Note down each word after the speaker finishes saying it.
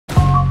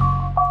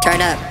Turn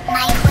up.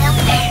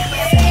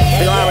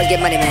 We gon' always get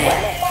money, man.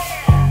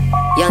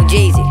 Young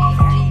Jeezy,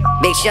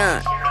 Big Sean,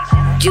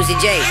 Juicy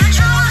J.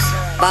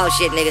 Ball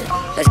shit, nigga.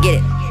 Let's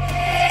get it.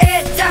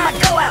 Every time I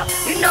go out,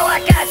 you know I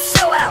got to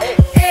show out.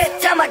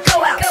 Every time I go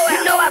out,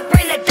 you know I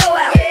bring the dough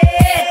out.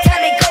 Every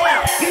time they go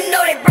out, you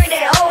know they bring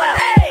their hoe out.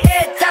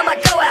 Every time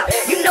I go out,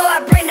 you know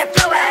I bring the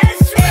flow out.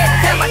 Every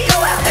time I go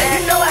out,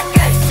 you know I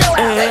got to show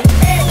out.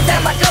 Every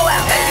time I go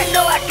out, you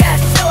know I got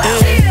to show out.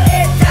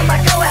 Every time I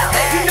go out,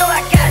 you know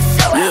I got to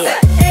show out.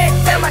 Every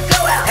time I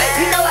go out,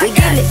 you know I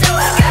got to show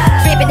out.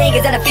 Trippin'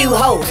 niggas and a few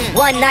hoes.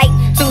 One night,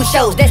 2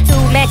 shows. That's 2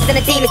 matches and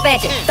a team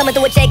expansion. Thumbing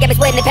through a check, got me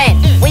sweating the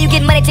pants. When you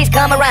get money, chicks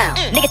come around.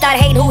 Niggas start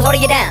hating, who's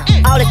holding you down?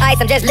 All this ice,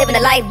 I'm just living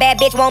the life. Bad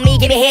bitch want me,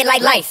 give me head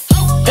like lice.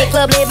 Hit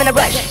club, live in a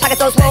rush. Pocket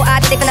so swole, I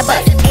think they finna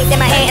bust. Ace in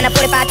my hand and a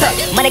 45 tuck.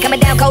 Money coming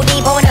down,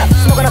 codeine pouring up.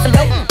 Smoking on some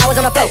dope, I was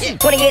on the float.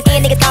 20 years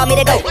in, niggas call me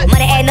the GOAT.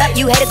 Money adding up,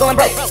 you haters going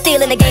broke.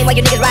 Still in the game while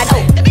you niggas ride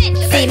hope.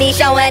 See me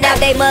showing out,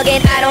 they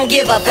mugging, I don't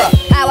give a fuck.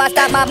 How I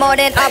start my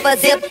morning off a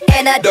zip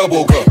and a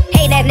double cup.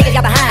 Hating ass niggas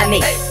got behind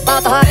me.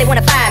 Ball so hard, they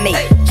wanna find me.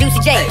 Juicy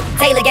J,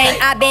 Taylor gang,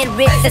 I've been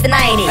rich since the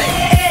 90s.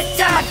 Every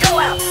time I go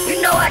out, you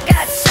know I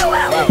got to show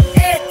out.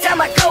 Every time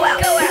I go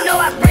out, you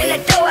know I bring the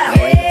dough out.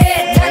 Every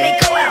time they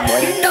go out,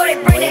 you know they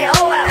bring their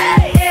hoe out.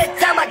 Every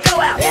time I go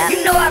out,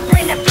 you know I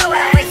bring the flow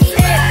out. Every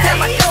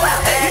time I go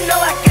out, you know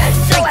I got to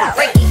show out.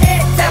 Every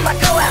time I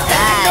go out,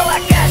 you know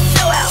I got to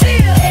show out.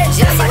 Every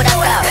time I go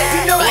out,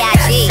 you know I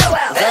got to show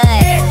out.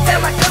 Every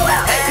time I go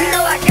out, you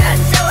know I got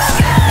to show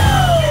out.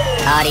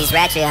 All these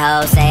ratchet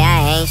hoes say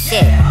I ain't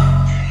shit.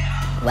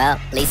 Well,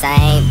 at least I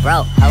ain't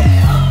broke, ho.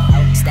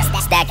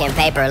 Stacking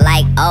paper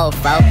like old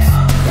folks.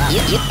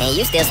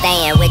 You still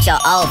staying with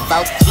your old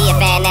folks. She a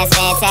fan, that's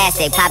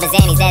fantastic. Poppin'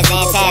 Zannies, that's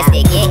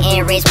fantastic.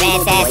 Getting rich,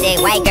 fantastic.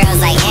 White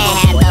girls like Anne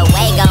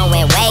Hathaway,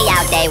 going way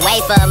out they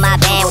wait for my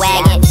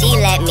bandwagon. She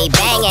let me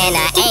bang and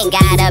I ain't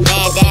got a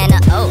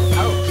bandana. Oh,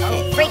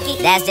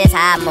 freaky, that's just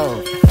how I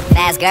move.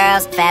 Fast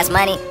girls, fast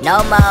money,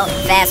 no more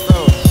fast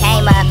food.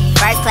 Came up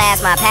first class,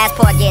 my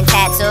passport getting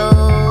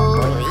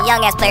tattooed.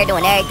 Young ass player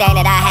doing everything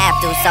that I have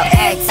to. So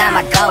every time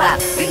I go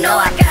out, you know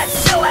I got to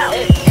show out.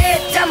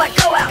 Every time I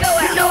go out,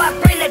 you know I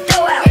bring the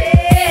dough out.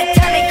 Every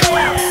time they go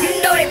out,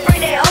 you know they bring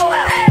their hoe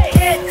out.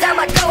 Every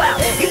time I go out,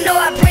 you know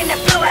I bring the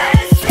flow out.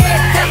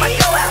 Every time I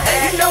go out,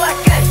 you know I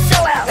got to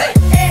show out.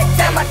 Every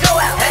time I go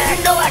out, you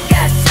know I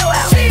got to show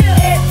out.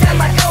 Every time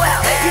I go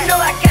out, you know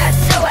I got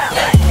to show out.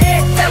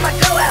 Every time I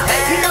go out,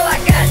 you know I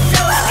got to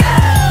show out.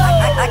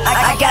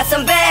 I got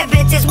some bad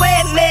bitches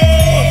with me.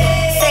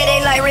 Say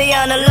they like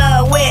Rihanna,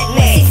 love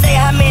Whitney. She say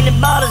how many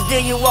bottles do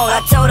you want?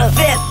 I told her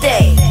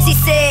 50. She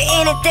said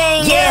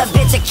anything, yeah,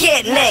 bitch, a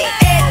kidney.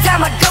 Every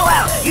time I go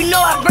out, you know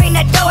I bring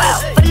that dough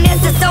out.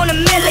 Finesse on the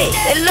milli,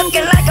 it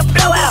looking like a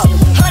blowout.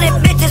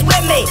 100 bitches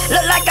with me,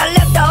 look like I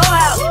left the whole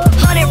house.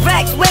 100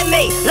 racks with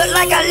me, look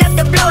like I left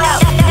the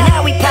blowout.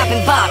 Now we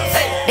popping bottles,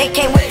 they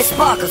came with the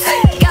sparkles.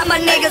 Got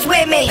my niggas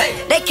with me,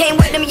 they came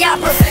with them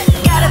yappers.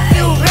 Got a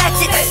few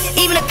ratchets,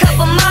 even a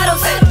couple models.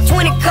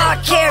 20 car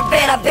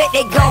caravan, I bet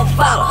they gon'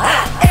 follow.